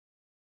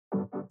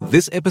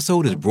This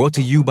episode is brought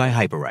to you by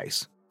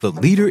Hyperice, the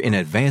leader in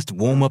advanced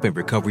warm-up and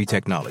recovery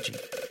technology.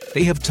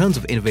 They have tons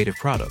of innovative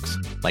products,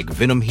 like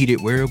Venom-heated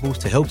wearables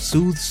to help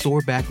soothe sore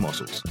back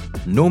muscles,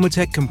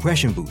 Normatec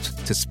compression boots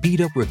to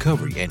speed up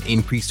recovery and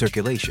increase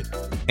circulation,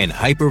 and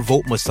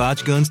Hypervolt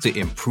massage guns to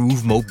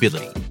improve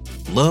mobility.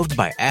 Loved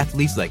by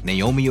athletes like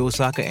Naomi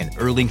Osaka and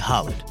Erling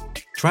Haaland.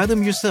 Try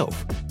them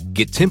yourself.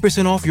 Get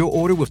 10% off your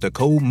order with the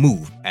code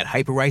MOVE at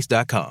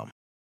Hyperice.com.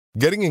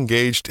 Getting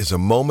engaged is a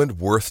moment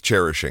worth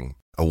cherishing.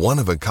 A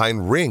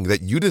one-of-a-kind ring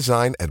that you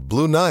design at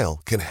Blue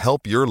Nile can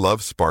help your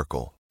love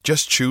sparkle.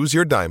 Just choose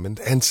your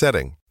diamond and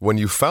setting. When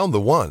you've found the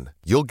one,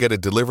 you'll get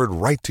it delivered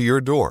right to your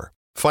door.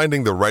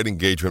 Finding the right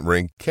engagement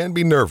ring can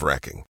be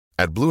nerve-wracking.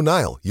 At Blue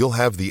Nile, you'll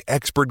have the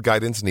expert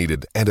guidance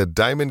needed and a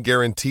diamond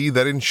guarantee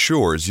that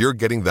ensures you're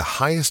getting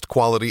the highest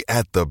quality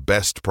at the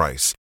best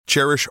price.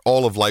 Cherish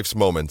all of life's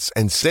moments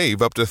and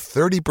save up to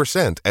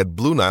 30% at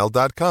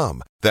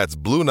BlueNile.com. That's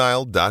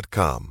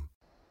BlueNile.com.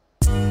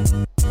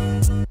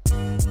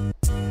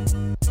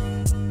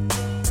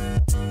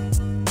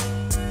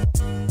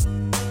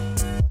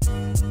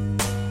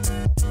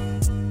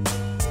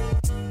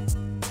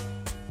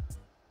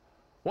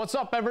 What's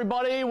up,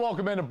 everybody?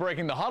 Welcome into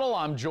Breaking the Huddle.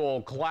 I'm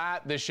Joel Klatt.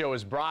 This show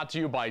is brought to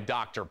you by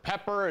Dr.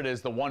 Pepper. It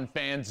is the one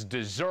fans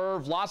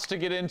deserve. Lots to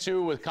get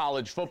into with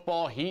college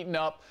football heating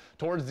up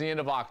towards the end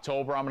of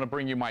October. I'm going to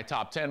bring you my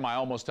top 10, my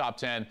almost top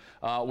 10.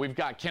 We've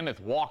got Kenneth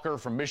Walker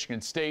from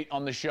Michigan State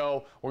on the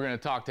show. We're going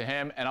to talk to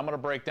him, and I'm going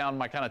to break down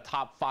my kind of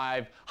top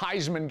 5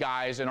 Heisman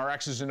guys in our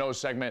X's and O's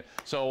segment.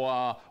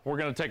 So we're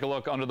going to take a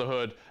look under the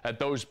hood at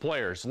those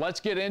players. Let's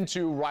get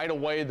into right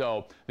away,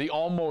 though, the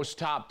almost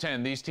top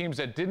 10. These teams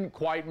that didn't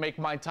quite make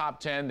my top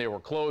 10. They were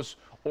close.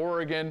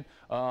 Oregon,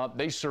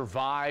 they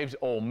survived.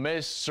 Ole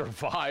Miss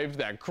survived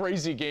that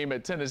crazy game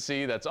at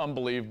Tennessee. That's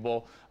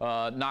unbelievable.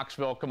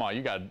 Knoxville, come on,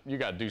 you got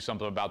to do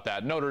something about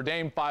that. Notre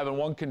Dame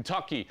 5-1.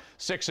 Kentucky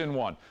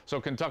 6-1.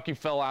 So Kentucky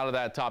fell out of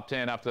that top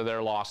 10 after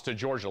their loss to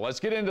Georgia. Let's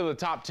get into the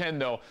top 10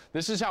 though.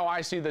 This is how I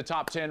see the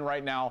top 10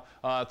 right now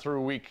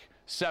through week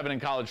 7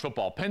 in college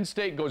football. Penn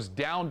State goes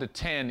down to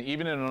 10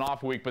 even in an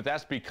off week, but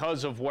that's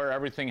because of where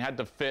everything had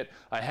to fit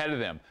ahead of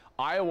them.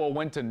 Iowa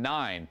went to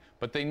 9,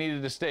 but they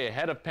needed to stay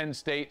ahead of Penn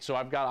State, so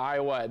I've got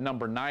Iowa at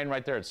number 9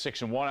 right there at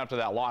 6-1 after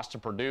that loss to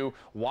Purdue.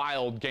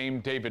 Wild game.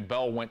 David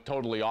Bell went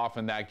totally off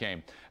in that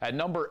game. At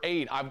number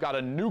 8, I've got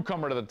a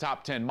newcomer to the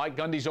top 10, Mike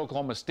Gundy's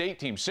Oklahoma State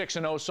team,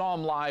 6-0. Saw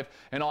him live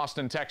in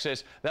Austin,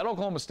 Texas. That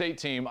Oklahoma State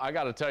team, I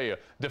got to tell you,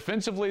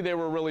 defensively they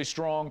were really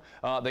strong.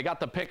 They got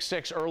the pick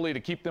 6 early to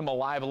keep them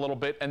alive a little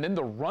bit, and then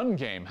the run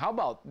game. How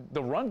about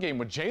the run game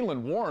with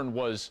Jaylen Warren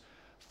was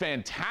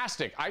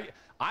fantastic.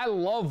 I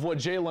love what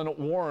Jaylen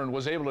Warren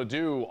was able to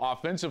do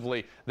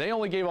offensively. They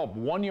only gave up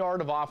 1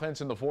 yard of offense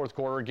in the fourth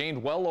quarter,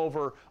 gained well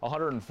over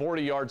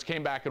 140 yards,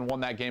 came back and won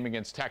that game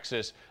against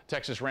Texas.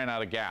 Texas ran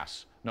out of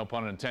gas. No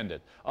pun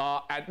intended.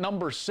 At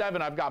number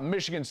 7, I've got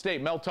Michigan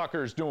State. Mel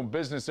Tucker is doing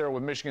business there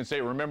with Michigan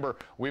State. Remember,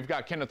 we've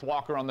got Kenneth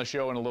Walker on the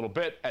show in a little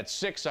bit. At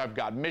 6, I've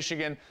got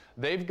Michigan.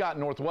 They've got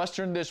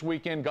Northwestern this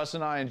weekend. Gus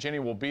and I and Jenny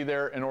will be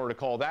there in order to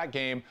call that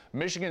game.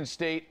 Michigan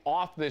State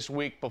off this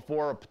week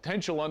before a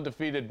potential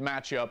undefeated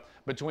matchup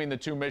between the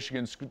two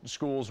Michigan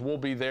schools. We'll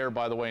be there,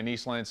 by the way, in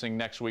East Lansing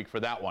next week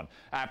for that one.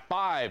 At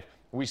 5,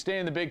 we stay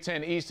in the Big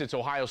Ten East. It's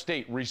Ohio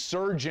State.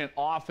 Resurgent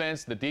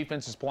offense. The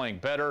defense is playing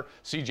better.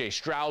 C.J.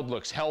 Stroud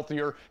looks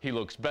healthier. He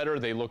looks better.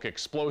 They look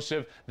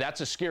explosive. That's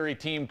a scary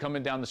team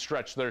coming down the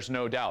stretch. There's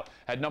no doubt.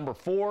 At number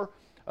 4,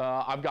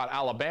 I've got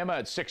Alabama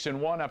at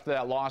 6-1 after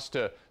that loss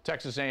to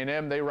Texas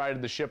A&M. They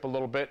righted the ship a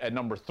little bit. At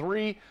number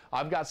 3,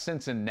 I've got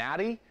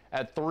Cincinnati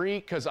at 3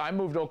 because I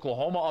moved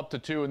Oklahoma up to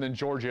 2 and then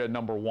Georgia at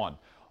number 1.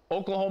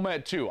 Oklahoma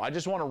at 2. I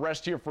just want to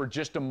rest here for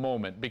just a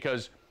moment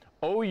because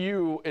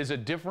OU is a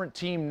different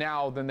team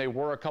now than they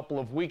were a couple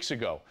of weeks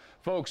ago.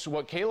 Folks,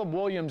 what Caleb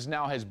Williams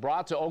now has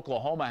brought to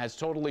Oklahoma has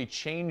totally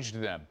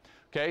changed them.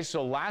 Okay,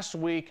 so last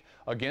week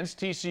against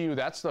TCU,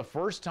 that's the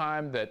first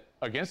time that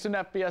against an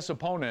FBS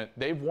opponent,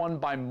 they've won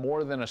by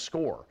more than a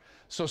score.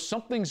 So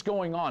something's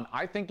going on.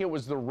 I think it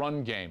was the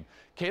run game.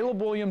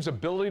 Caleb Williams'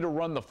 ability to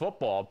run the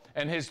football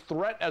and his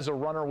threat as a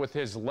runner with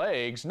his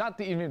legs,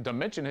 not even to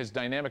mention his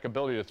dynamic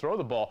ability to throw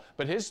the ball,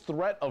 but his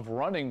threat of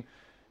running,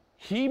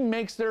 he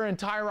makes their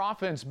entire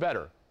offense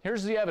better.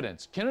 Here's the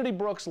evidence. Kennedy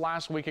Brooks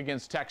last week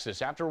against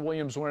Texas, after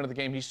Williams went into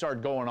the game, he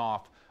started going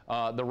off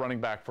the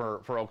running back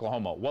for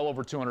Oklahoma, well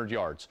over 200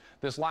 yards.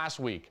 This last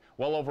week,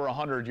 well over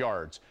 100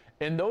 yards.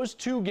 In those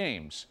 2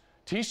 games,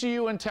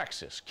 TCU and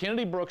Texas,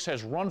 Kennedy Brooks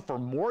has run for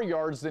more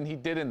yards than he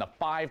did in the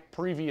 5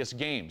 previous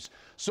games.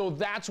 So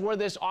that's where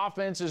this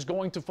offense is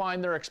going to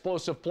find their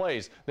explosive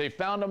plays. They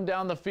found them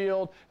down the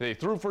field. They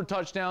threw for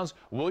touchdowns.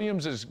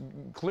 Williams has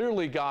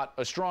clearly got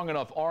a strong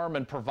enough arm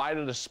and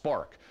provided a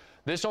spark.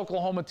 This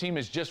Oklahoma team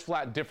is just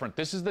flat different.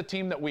 This is the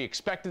team that we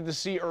expected to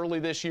see early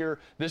this year.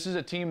 This is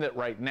a team that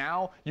right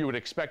now you would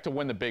expect to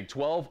win the Big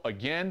 12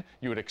 again.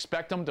 You would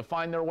expect them to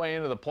find their way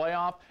into the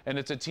playoff, and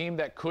it's a team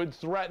that could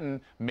threaten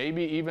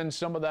maybe even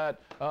some of that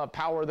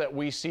power that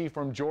we see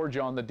from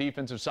Georgia on the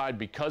defensive side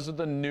because of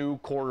the new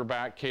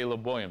quarterback,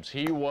 Caleb Williams.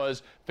 He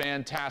was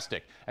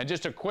fantastic. And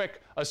just a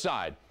quick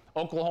aside,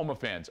 Oklahoma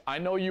fans, I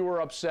know you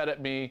were upset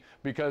at me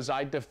because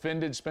I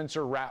defended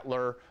Spencer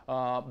Rattler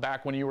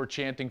back when you were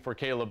chanting for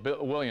Caleb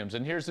Williams.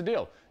 And here's the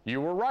deal.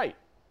 You were right.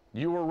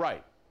 You were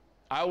right.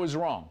 I was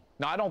wrong.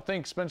 Now, I don't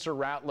think Spencer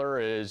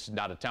Rattler is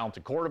not a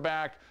talented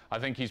quarterback. I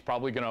think he's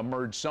probably going to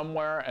emerge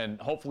somewhere and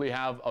hopefully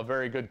have a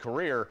very good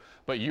career.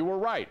 But you were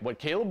right. What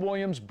Caleb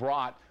Williams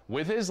brought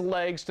with his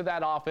legs to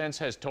that offense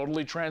has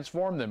totally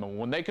transformed them. And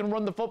when they can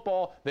run the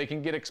football, they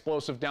can get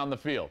explosive down the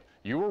field.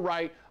 You were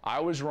right. I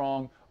was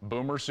wrong.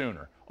 Boomer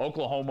Sooner.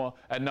 Oklahoma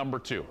at number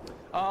 2.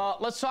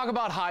 Let's talk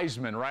about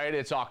Heisman, right?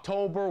 It's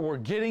October. We're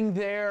getting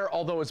there,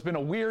 although it's been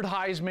a weird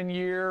Heisman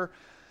year.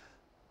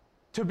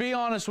 To be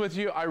honest with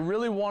you, I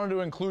really wanted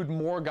to include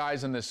more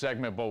guys in this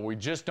segment, but we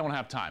just don't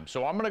have time.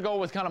 So I'm going to go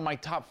with kind of my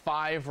top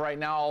 5 right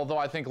now, although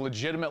I think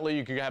legitimately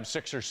you could have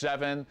 6 or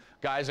 7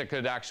 guys that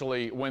could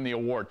actually win the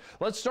award.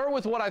 Let's start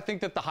with what I think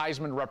that the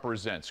Heisman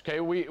represents, okay?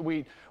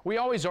 We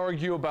always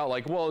argue about,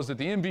 like, well, is it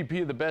the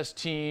MVP of the best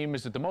team?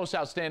 Is it the most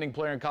outstanding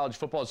player in college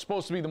football? It's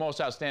supposed to be the most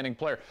outstanding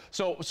player.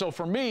 So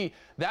for me,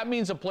 that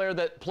means a player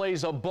that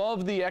plays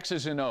above the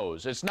X's and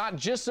O's. It's not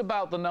just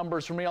about the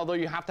numbers for me, although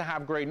you have to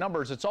have great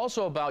numbers. It's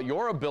also about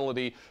your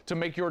ability to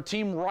make your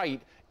team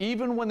right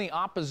even when the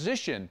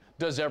opposition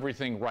does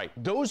everything right.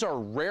 Those are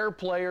rare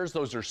players.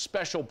 Those are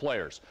special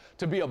players.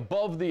 To be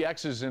above the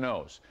X's and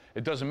O's.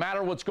 It doesn't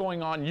matter what's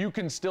going on. You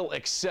can still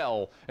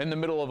excel in the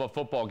middle of a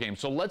football game.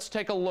 So let's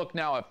take a look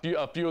now at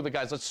a few of the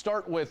guys. Let's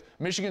start with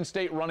Michigan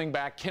State running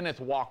back Kenneth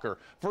Walker.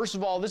 First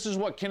of all, this is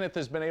what Kenneth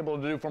has been able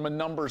to do from a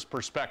numbers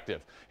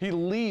perspective. He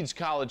leads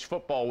college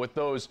football with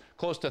those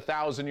close to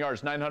 1,000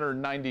 yards,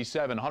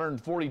 997,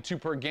 142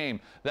 per game.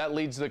 That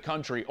leads the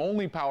country.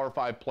 Only Power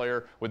 5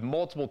 player with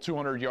multiple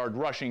 200-yard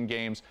rushing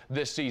games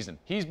this season.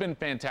 He's been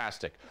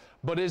fantastic.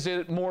 But is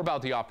it more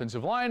about the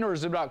offensive line or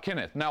is it about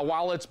Kenneth? Now,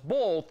 while it's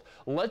both,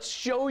 let's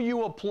show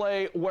you a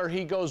play where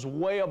he goes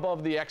way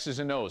above the X's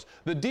and O's.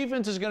 The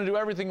defense is going to do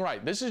everything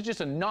right. This is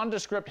just a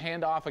nondescript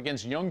handoff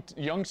against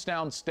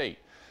Youngstown State.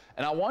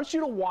 And I want you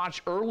to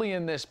watch early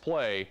in this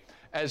play.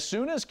 As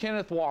soon as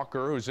Kenneth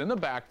Walker, who's in the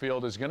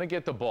backfield, is going to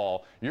get the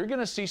ball, you're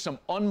going to see some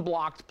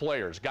unblocked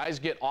players. Guys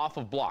get off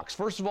of blocks.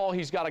 First of all,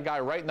 he's got a guy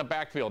right in the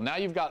backfield. Now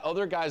you've got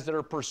other guys that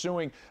are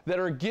pursuing, that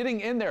are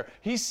getting in there.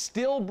 He's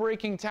still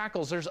breaking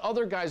tackles. There's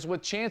other guys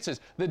with chances.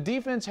 The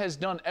defense has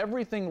done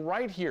everything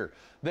right here.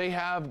 They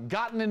have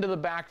gotten into the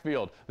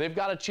backfield. They've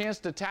got a chance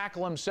to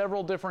tackle him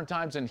several different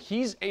times, and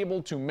he's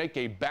able to make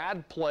a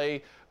bad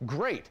play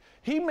great.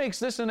 He makes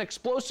this an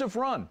explosive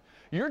run.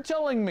 You're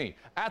telling me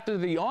after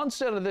the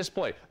onset of this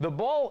play, the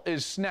ball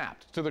is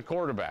snapped to the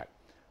quarterback.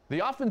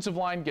 The offensive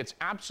line gets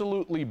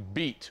absolutely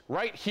beat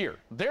right here.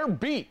 They're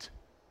beat,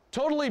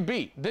 totally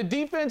beat. The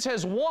defense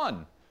has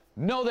won.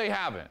 No, they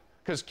haven't,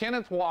 because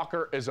Kenneth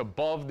Walker is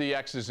above the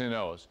X's and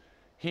O's.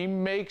 He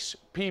makes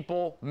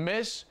people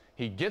miss,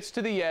 he gets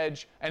to the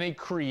edge, and he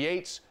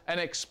creates an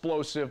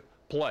explosive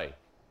play.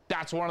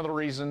 That's one of the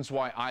reasons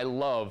why I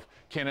love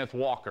Kenneth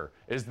Walker,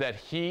 is that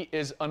he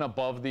is an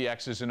above the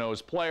X's and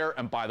O's player.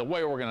 And by the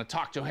way, we're going to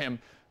talk to him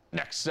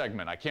next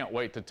segment. I can't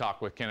wait to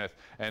talk with Kenneth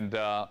and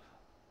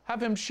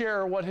have him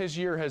share what his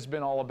year has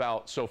been all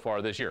about so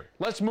far this year.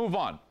 Let's move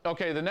on.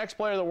 Okay, the next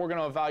player that we're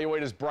going to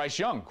evaluate is Bryce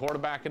Young,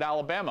 quarterback at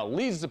Alabama.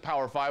 Leads the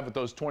Power 5 with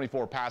those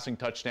 24 passing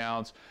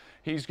touchdowns.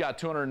 He's got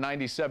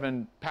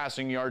 297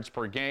 passing yards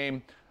per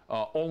game.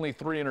 Only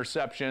 3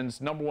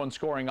 interceptions, number 1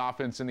 scoring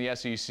offense in the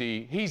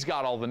SEC. He's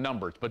got all the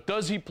numbers. But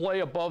does he play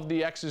above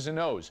the X's and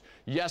O's?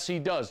 Yes, he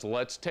does.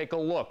 Let's take a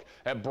look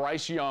at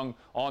Bryce Young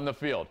on the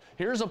field.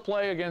 Here's a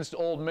play against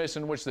Ole Miss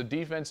in which the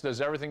defense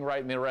does everything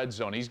right in the red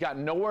zone. He's got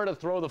nowhere to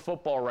throw the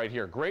football right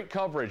here. Great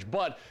coverage,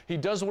 but he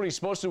does what he's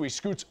supposed to. He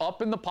scoots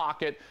up in the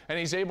pocket, and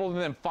he's able to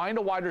then find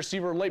a wide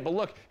receiver late. But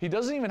look, he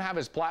doesn't even have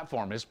his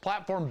platform. His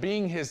platform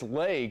being his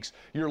legs.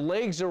 Your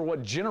legs are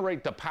what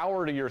generate the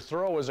power to your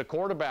throw as a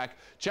quarterback.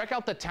 Check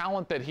out the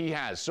talent that he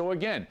has. So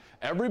again,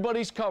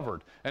 everybody's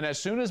covered. And as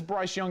soon as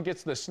Bryce Young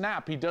gets the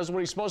snap, he does what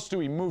he's supposed to.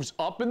 He moves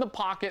up in the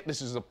pocket.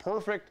 This is the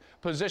perfect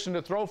position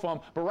to throw from.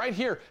 But right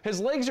here,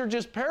 his legs are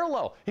just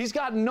parallel. He's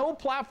got no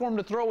platform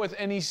to throw with,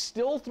 and he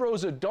still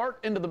throws a dart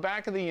into the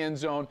back of the end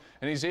zone,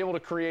 and he's able to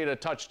create a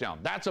touchdown.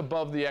 That's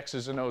above the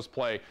X's and O's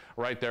play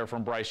right there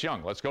from Bryce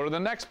Young. Let's go to the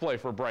next play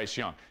for Bryce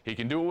Young. He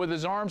can do it with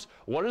his arms.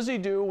 What does he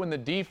do when the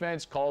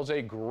defense calls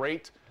a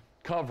great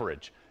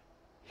coverage?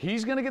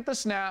 He's going to get the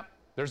snap.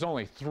 There's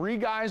only 3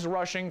 guys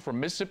rushing from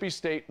Mississippi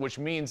State, which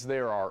means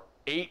there are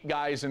 8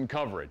 guys in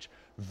coverage.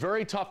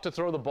 Very tough to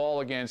throw the ball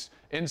against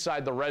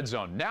inside the red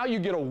zone. Now you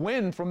get a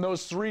win from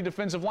those 3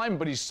 defensive linemen,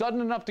 but he's sudden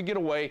enough to get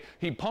away.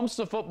 He pumps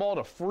the football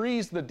to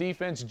freeze the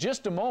defense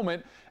just a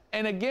moment,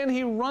 and again,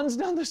 he runs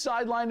down the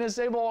sideline and is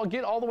able to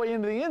get all the way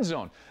into the end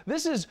zone.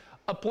 This is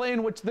A play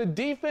in which the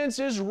defense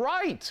is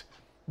right.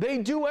 They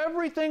do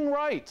everything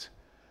right.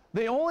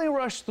 They only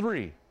rush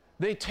 3.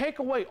 They take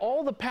away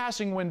all the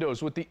passing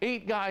windows with the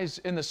 8 guys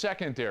in the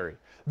secondary.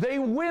 They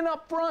win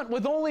up front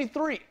with only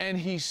 3, and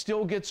he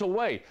still gets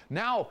away.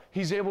 Now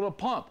he's able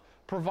to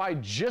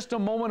provide just a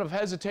moment of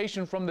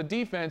hesitation from the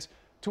defense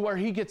to where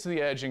he gets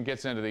the edge and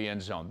gets into the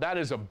end zone. That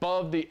is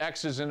above the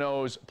X's and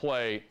O's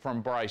play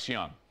from Bryce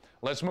Young.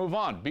 Let's move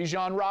on.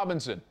 Bijan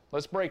Robinson.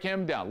 Let's break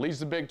him down. Leads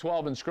the Big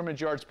 12 in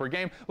scrimmage yards per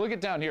game. Look at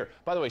down here.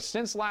 By the way,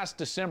 since last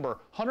December,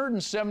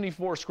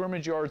 174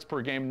 scrimmage yards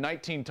per game,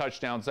 19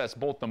 touchdowns. That's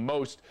both the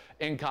most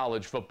in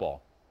college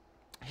football.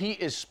 He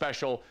is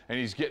special, and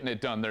he's getting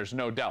it done. There's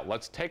no doubt.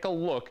 Let's take a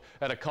look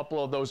at a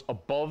couple of those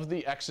above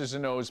the X's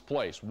and O's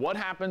plays. What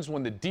happens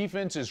when the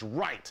defense is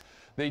right?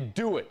 They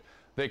do it.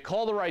 They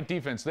call the right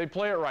defense. They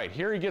play it right.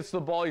 Here he gets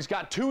the ball. He's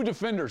got 2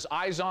 defenders,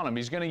 eyes on him.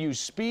 He's going to use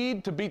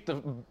speed to beat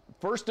the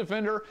first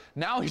defender.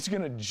 Now he's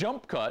going to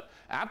jump cut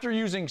after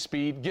using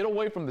speed, get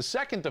away from the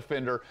second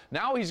defender.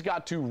 Now he's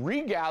got to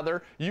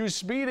regather, use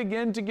speed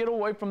again to get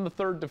away from the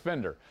third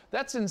defender.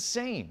 That's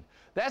insane.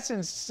 That's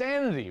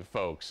insanity,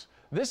 folks.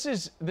 This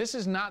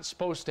is not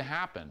supposed to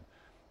happen.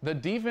 The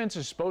defense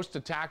is supposed to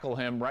tackle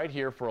him right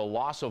here for a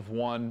loss of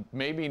 1,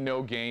 maybe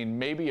no gain,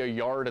 maybe a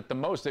yard at the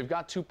most. They've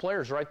got 2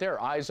 players right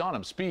there, eyes on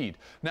him, speed.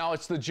 Now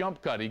it's the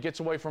jump cut. He gets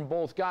away from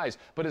both guys.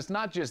 But it's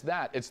not just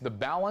that. It's the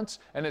balance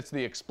and it's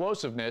the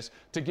explosiveness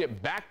to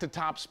get back to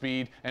top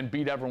speed and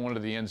beat everyone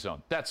to the end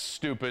zone. That's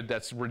stupid.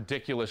 That's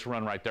ridiculous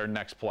run right there.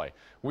 Next play.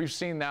 We've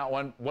seen that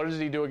one. What does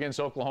he do against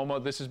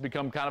Oklahoma? This has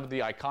become kind of the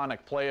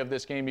iconic play of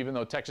this game, even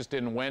though Texas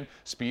didn't win.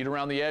 Speed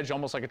around the edge,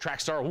 almost like a track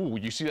star. Ooh,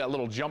 you see that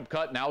little jump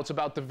cut? Now it's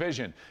about the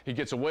vision. He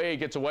gets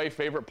away,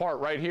 favorite part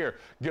right here.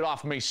 Get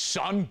off me,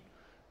 son.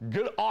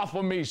 Get off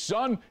of me,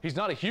 son. He's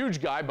not a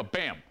huge guy, but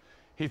bam.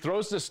 He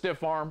throws the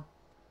stiff arm.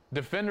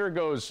 Defender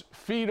goes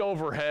feet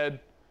overhead.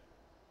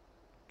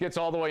 Gets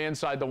all the way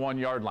inside the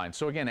 1-yard line.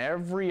 So again,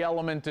 every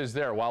element is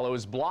there. While it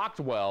was blocked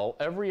well,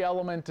 every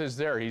element is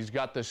there. He's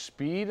got the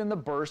speed and the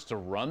burst to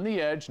run the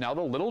edge. Now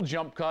the little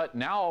jump cut.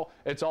 Now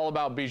it's all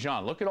about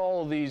Bijan. Look at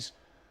all of these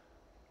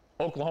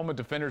Oklahoma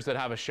defenders that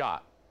have a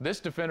shot. This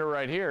defender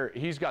right here,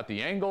 he's got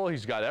the angle,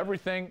 he's got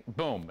everything,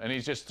 boom, and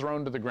he's just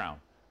thrown to the ground.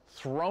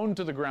 Thrown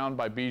to the ground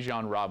by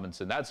Bijan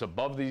Robinson. That's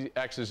above the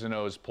X's and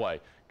O's play.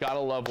 Gotta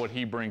love what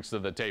he brings to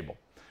the table.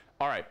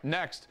 All right,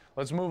 next,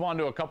 let's move on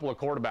to a couple of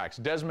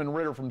quarterbacks. Desmond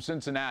Ridder from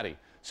Cincinnati,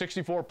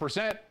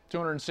 64%,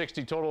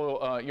 260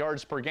 total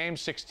yards per game,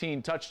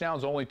 16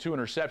 touchdowns, only 2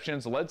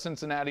 interceptions. Led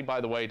Cincinnati, by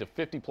the way, to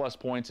 50-plus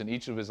points in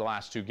each of his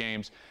last 2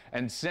 games.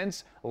 And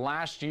since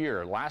last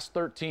year, last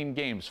 13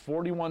 games,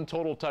 41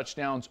 total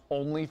touchdowns,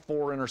 only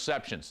 4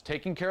 interceptions.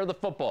 Taking care of the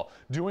football,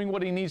 doing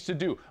what he needs to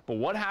do. But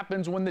what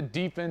happens when the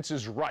defense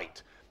is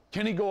right?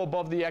 Can he go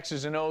above the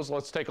X's and O's?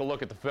 Let's take a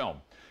look at the film.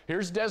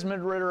 Here's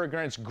Desmond Ridder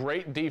against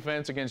great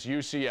defense against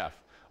UCF.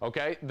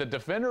 Okay, the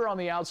defender on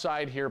the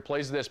outside here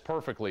plays this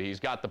perfectly. He's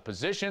got the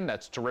position,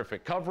 that's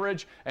terrific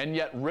coverage, and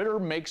yet Ridder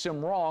makes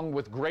him wrong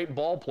with great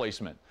ball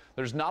placement.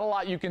 There's not a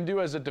lot you can do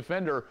as a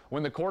defender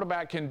when the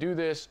quarterback can do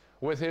this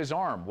with his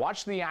arm.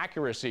 Watch the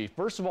accuracy.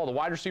 First of all, the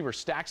wide receiver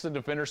stacks the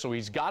defender, so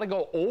he's got to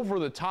go over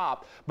the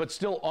top, but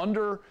still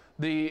under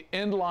the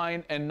end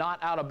line and not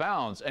out of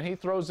bounds. And he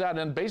throws that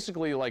in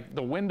basically like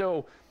the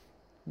window,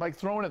 like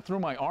throwing it through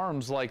my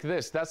arms like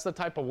this. That's the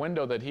type of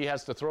window that he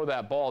has to throw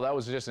that ball. That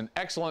was just an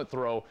excellent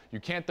throw. You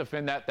can't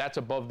defend that. That's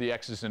above the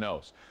X's and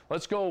O's.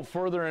 Let's go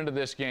further into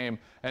this game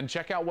and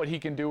check out what he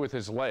can do with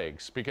his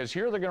legs, because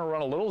here they're going to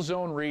run a little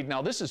zone read.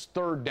 Now this is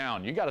 3rd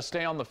down. You got to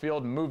stay on the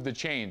field and move the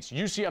chains.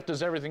 UCF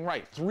does everything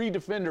right. 3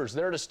 defenders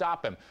there to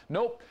stop him.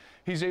 Nope.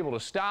 He's able to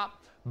stop,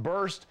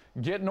 burst,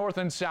 get north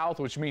and south,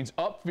 which means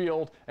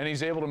upfield, and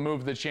he's able to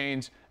move the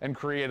chains and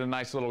create a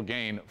nice little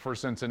gain for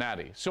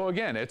Cincinnati. So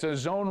again, it's a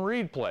zone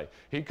read play.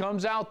 He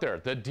comes out there.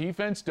 The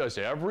defense does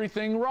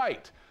everything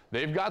right.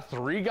 They've got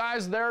 3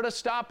 guys there to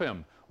stop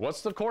him.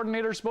 What's the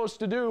coordinator supposed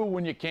to do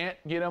when you can't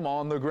get him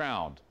on the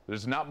ground?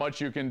 There's not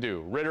much you can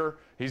do. Ridder,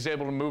 he's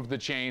able to move the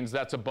chains.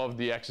 That's above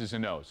the X's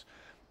and O's.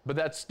 But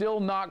that's still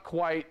not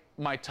quite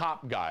my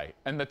top guy.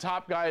 And the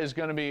top guy is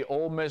going to be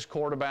Ole Miss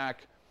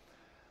quarterback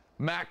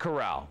Matt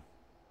Corral.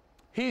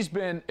 He's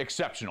been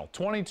exceptional.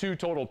 22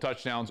 total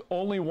touchdowns,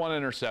 only 1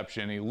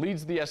 interception. He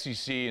leads the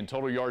SEC in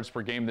total yards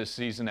per game this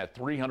season at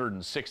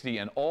 360,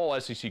 and all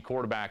SEC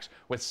quarterbacks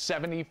with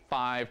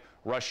 75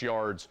 rush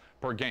yards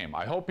per game.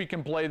 I hope he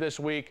can play this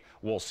week.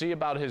 We'll see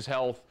about his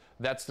health.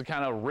 That's the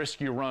kind of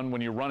risk you run when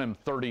you run him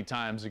 30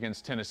 times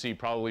against Tennessee.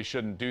 Probably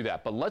shouldn't do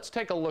that. But let's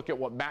take a look at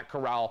what Matt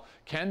Corral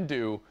can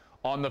do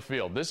on the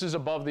field. This is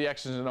above the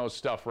X's and O's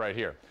stuff right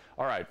here.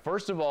 All right,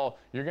 first of all,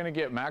 you're going to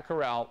get Matt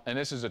Corral, and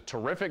this is a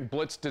terrific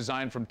blitz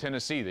design from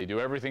Tennessee. They do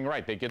everything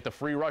right. They get the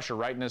free rusher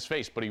right in his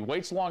face, but he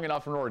waits long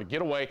enough in order to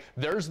get away.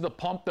 There's the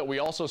pump that we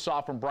also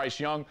saw from Bryce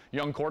Young.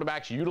 Young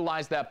quarterbacks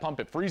utilize that pump.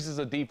 It freezes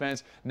the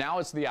defense. Now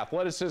it's the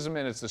athleticism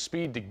and it's the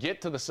speed to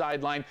get to the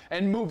sideline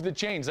and move the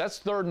chains. That's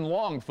 3rd and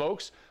long,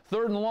 folks.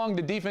 3rd and long,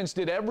 the defense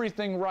did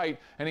everything right,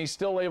 and he's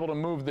still able to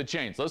move the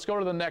chains. Let's go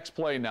to the next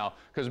play now,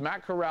 because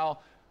Matt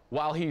Corral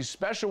while he's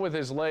special with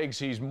his legs,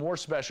 he's more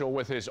special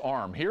with his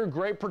arm. Here,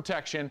 great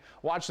protection.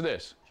 Watch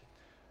this.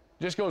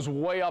 Just goes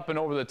way up and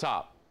over the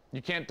top.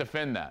 You can't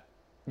defend that.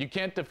 You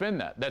can't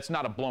defend that. That's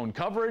not a blown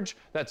coverage.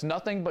 That's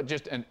nothing but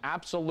just an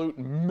absolute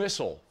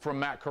missile from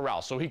Matt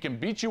Corral. So he can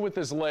beat you with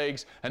his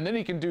legs, and then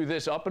he can do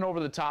this up and over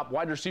the top.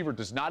 Wide receiver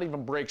does not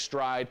even break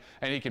stride,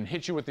 and he can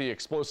hit you with the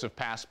explosive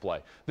pass play.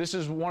 This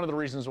is one of the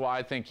reasons why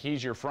I think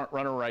he's your front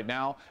runner right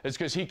now, is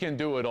because he can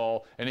do it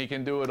all, and he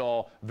can do it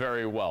all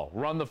very well.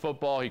 Run the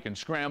football. He can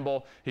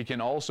scramble. He can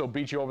also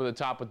beat you over the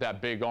top with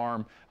that big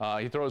arm.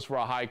 He throws for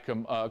a high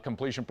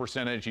completion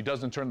percentage. He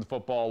doesn't turn the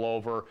football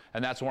over,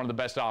 and that's one of the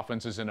best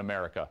offenses in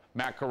America.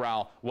 Matt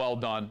Corral, well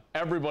done.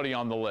 Everybody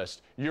on the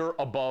list, you're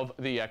above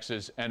the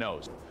X's and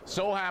O's.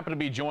 So happy to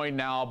be joined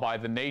now by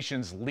the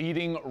nation's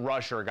leading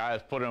rusher, a guy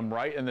that's put him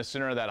right in the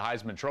center of that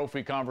Heisman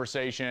Trophy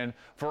conversation.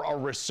 For a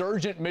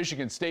resurgent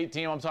Michigan State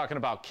team, I'm talking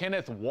about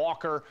Kenneth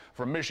Walker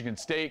from Michigan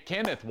State.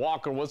 Kenneth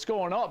Walker, what's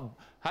going on?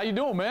 How you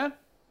doing, man?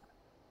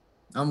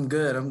 I'm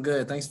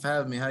good. Thanks for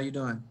having me. How you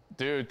doing?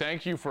 Dude,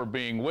 thank you for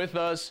being with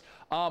us.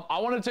 I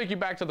want to take you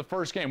back to the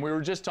first game. We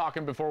were just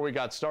talking before we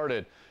got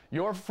started.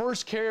 Your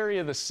first carry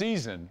of the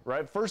season,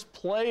 right? First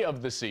play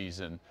of the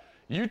season.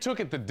 You took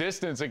it the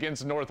distance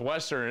against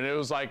Northwestern, and it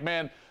was like,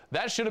 man,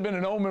 that should have been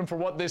an omen for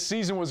what this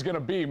season was going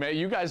to be, man.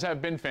 You guys have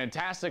been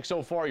fantastic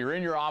so far. You're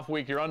in your off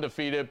week. You're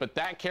undefeated, but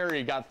that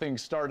carry got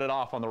things started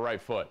off on the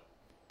right foot.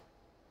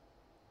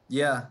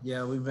 Yeah,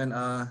 we've been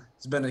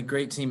it's been a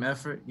great team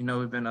effort. You know,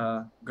 we've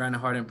been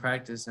grinding hard in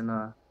practice, and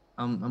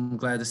I'm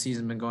glad the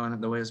season's been going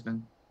the way it's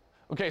been.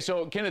 Okay,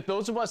 so Kenneth,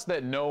 those of us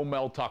that know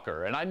Mel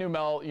Tucker, and I knew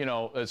Mel, you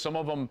know,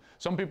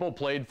 some people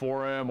played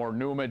for him or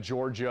knew him at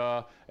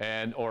Georgia,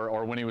 and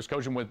or when he was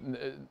coaching with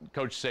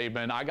Coach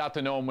Saban. I got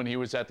to know him when he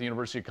was at the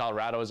University of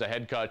Colorado as a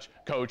head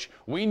coach.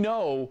 We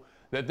know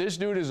that this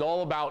dude is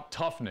all about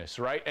toughness,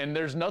 right? And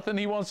there's nothing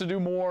he wants to do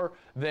more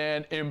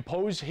than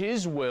impose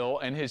his will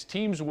and his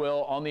team's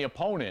will on the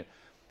opponent.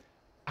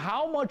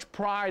 How much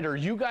pride are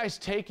you guys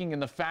taking in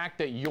the fact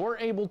that you're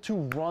able to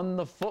run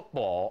the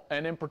football,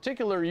 and in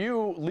particular,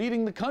 you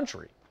leading the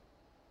country?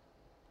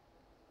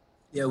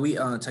 Yeah, we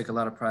take a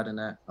lot of pride in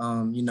that.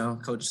 You know,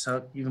 Coach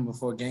Tuck, even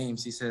before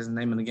games, he says the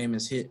name of the game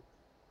is hit.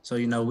 So,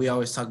 you know, we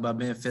always talk about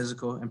being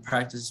physical in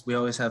practice. We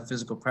always have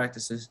physical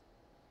practices.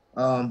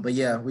 But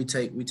yeah, we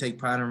take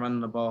pride in running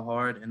the ball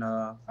hard, and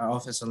our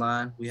offensive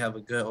line, we have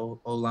a good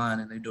O-line,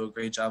 and they do a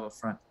great job up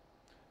front.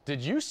 Did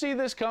you see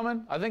this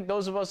coming? I think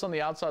those of us on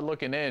the outside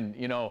looking in,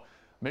 you know,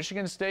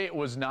 Michigan State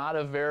was not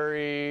a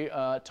very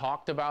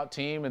talked about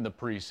team in the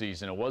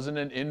preseason. It wasn't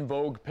an in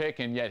vogue pick,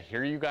 and yet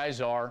here you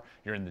guys are.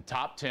 You're in the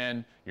top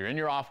 10. You're in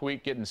your off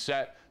week getting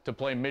set to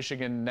play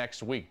Michigan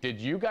next week. Did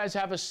you guys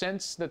have a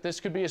sense that this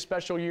could be a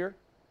special year?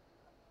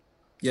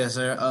 Yes,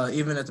 sir.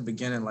 Even at the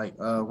beginning, like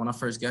when I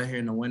first got here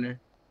in the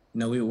winter, you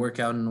know, we would work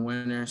out in the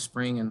winter,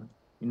 spring, and,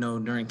 you know,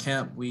 during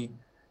camp, we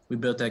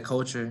built that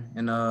culture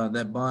and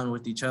that bond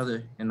with each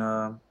other.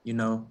 And, you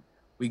know,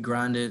 we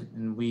grinded,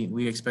 and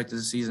we expected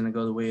the season to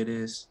go the way it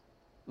is.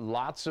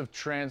 Lots of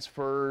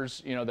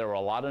transfers. You know, there were a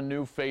lot of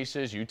new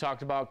faces. You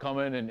talked about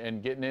coming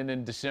and getting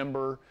in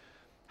December.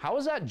 How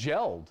is that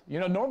gelled? You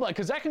know, normally,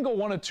 because that can go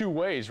one of two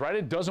ways, right?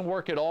 It doesn't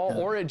work at all,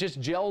 or it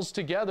just gels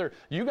together.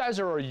 You guys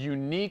are a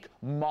unique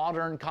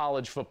modern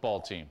college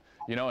football team,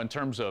 you know, in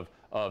terms of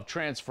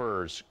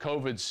transfers,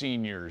 COVID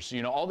seniors,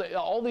 you know,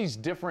 all these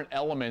different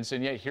elements,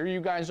 and yet here you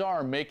guys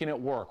are making it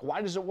work.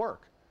 Why does it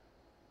work?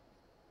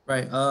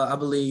 Right. I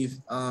believe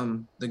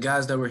the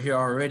guys that were here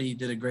already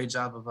did a great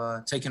job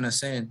of taking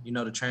us in, you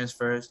know, the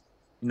transfers.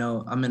 You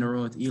know, I'm in the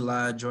room with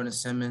Eli, Jordan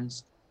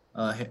Simmons,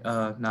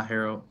 not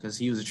Harold, because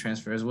he was a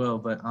transfer as well,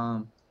 but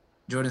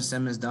Jordan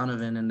Simmons,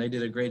 Donovan, and they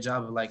did a great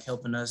job of, like,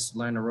 helping us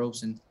learn the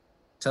ropes and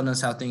telling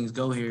us how things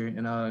go here.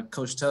 And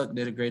Coach Tuck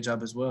did a great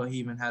job as well. He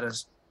even had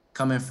us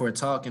come in for a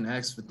talk and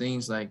ask for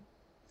things like,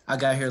 I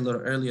got here a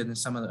little earlier than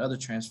some of the other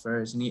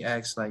transfers, and he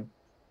asked, like,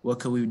 what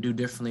could we do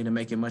differently to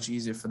make it much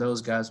easier for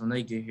those guys when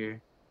they get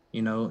here,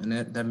 you know, and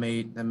that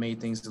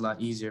made things a lot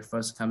easier for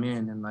us to come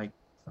in. And, like,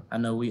 I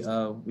know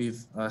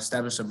we've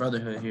established a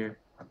brotherhood here,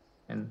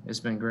 and it's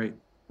been great.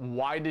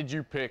 Why did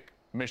you pick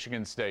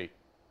Michigan State?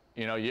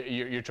 You know,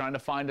 you're trying to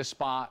find a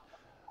spot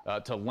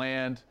to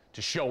land,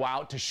 to show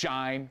out, to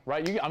shine,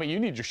 right? You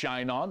need your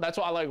shine on. That's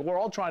why, like, we're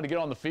all trying to get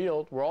on the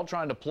field. We're all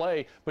trying to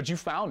play, but you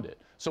found it.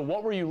 So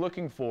what were you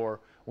looking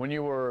for when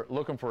you were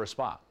looking for a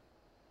spot?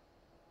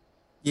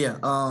 Yeah,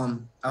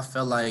 I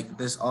felt like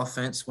this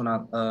offense when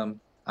I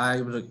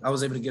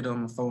was able to get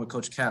on the phone with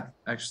Coach Cap,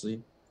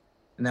 actually,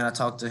 and then I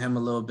talked to him a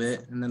little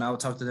bit, and then I would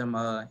talk to them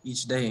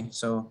each day.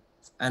 So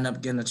I ended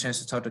up getting a chance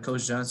to talk to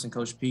Coach Johnson,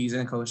 Coach Pease,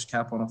 and Coach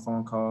Cap on a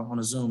phone call, on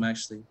a Zoom,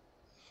 actually.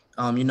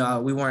 You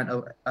know, we weren't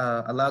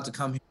allowed to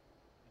come here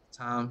at the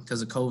time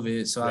because of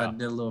COVID, so yeah. I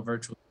did a little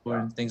virtual tour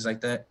and things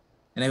like that.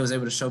 And they was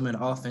able to show me the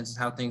offense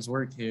and how things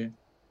work here.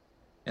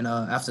 And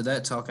after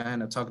that talk, I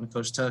ended up talking to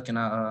Coach Tuck, and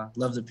I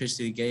loved the pitch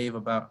that he gave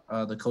about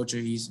the culture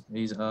he's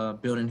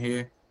building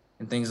here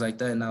and things like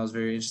that. And I was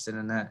very interested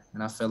in that.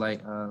 And I felt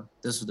like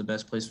this was the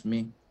best place for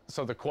me.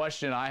 So the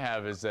question I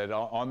have is that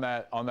on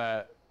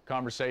that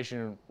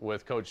conversation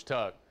with Coach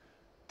Tuck,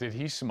 did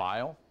he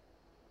smile?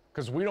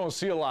 Because we don't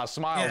see a lot of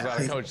smiles out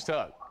of Coach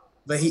Tuck.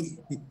 But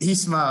he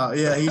smiled.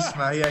 Yeah, he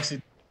smiled.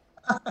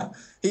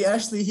 He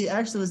actually he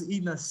actually was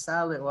eating a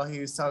salad while he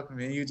was talking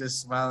to me. He was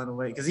just smiling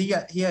away because he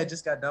had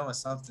just got done with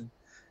something.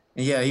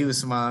 And yeah, he was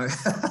smiling.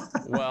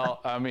 Well,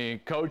 I mean,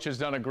 Coach has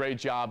done a great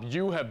job.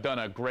 You have done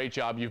a great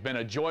job. You've been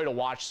a joy to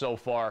watch so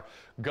far.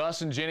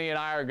 Gus and Ginny and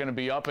I are going to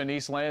be up in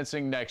East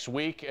Lansing next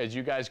week as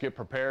you guys get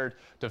prepared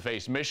to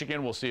face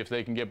Michigan. We'll see if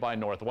they can get by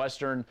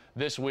Northwestern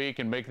this week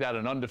and make that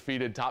an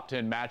undefeated top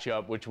 10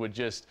 matchup, which would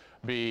just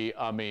be,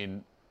 I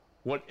mean,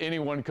 what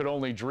anyone could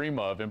only dream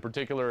of, in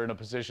particular in a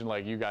position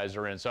like you guys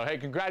are in. So, hey,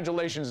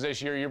 congratulations this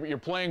year. You're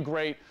playing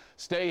great.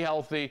 Stay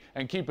healthy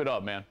and keep it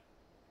up, man.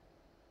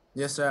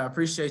 Yes, sir. I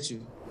appreciate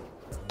you.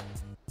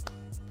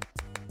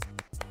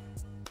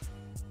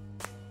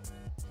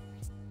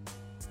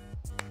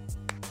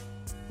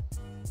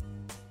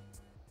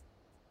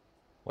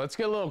 Let's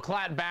get a little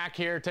Klatt back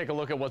here, take a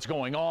look at what's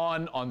going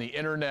on the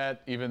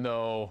internet, even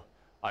though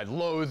I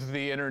loathe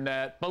the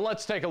internet. But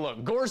let's take a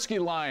look. Gorski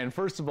Lion,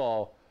 first of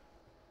all,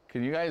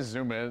 can you guys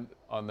zoom in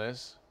on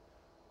this?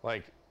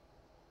 Like,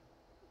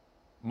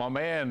 my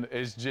man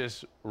is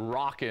just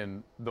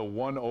rocking the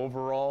 1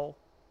 overall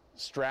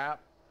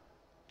strap,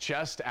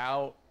 chest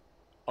out,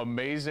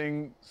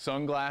 amazing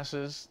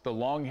sunglasses, the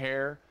long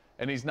hair,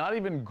 and he's not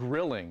even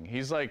grilling.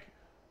 He's like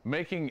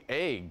making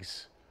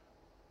eggs,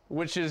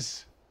 which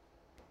is,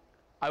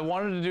 I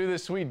wanted to do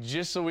this tweet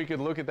just so we could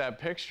look at that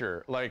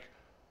picture. Like,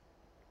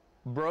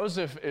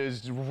 Brozif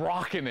is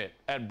rocking it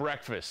at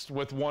breakfast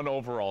with 1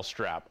 overall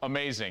strap.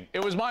 Amazing.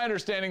 It was my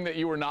understanding that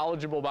you were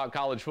knowledgeable about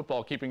college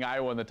football. Keeping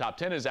Iowa in the top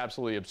 10 is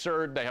absolutely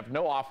absurd. They have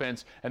no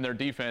offense, and their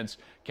defense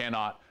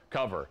cannot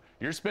cover.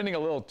 You're spending a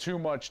little too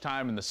much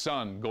time in the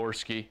sun,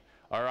 Gorski.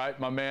 All right,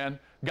 my man.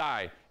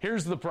 Guy,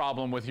 here's the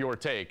problem with your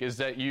take, is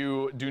that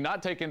you do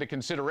not take into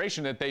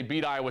consideration that they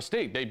beat Iowa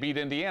State. They beat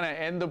Indiana,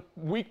 and the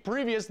week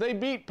previous, they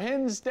beat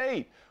Penn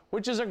State,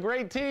 which is a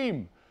great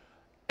team.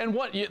 And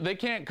what, they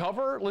can't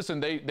cover? Listen,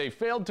 they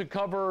failed to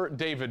cover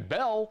David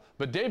Bell,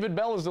 but David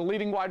Bell is the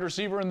leading wide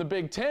receiver in the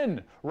Big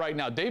Ten right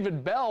now.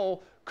 David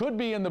Bell could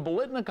be in the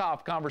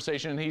Biletnikoff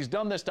conversation, and he's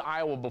done this to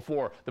Iowa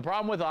before. The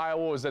problem with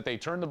Iowa was that they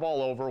turned the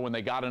ball over when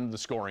they got into the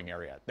scoring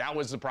area. That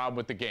was the problem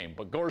with the game.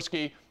 But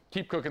Gorski,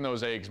 keep cooking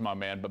those eggs, my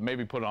man, but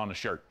maybe put on a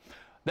shirt.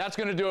 That's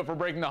going to do it for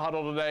Breaking the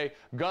Huddle today.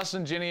 Gus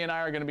and Ginny and I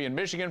are going to be in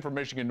Michigan for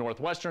Michigan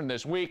Northwestern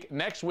this week.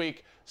 Next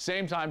week,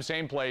 same time,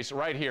 same place,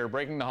 right here,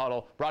 Breaking the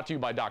Huddle, brought to you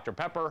by Dr.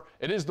 Pepper.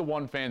 It is the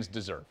one fans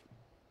deserve.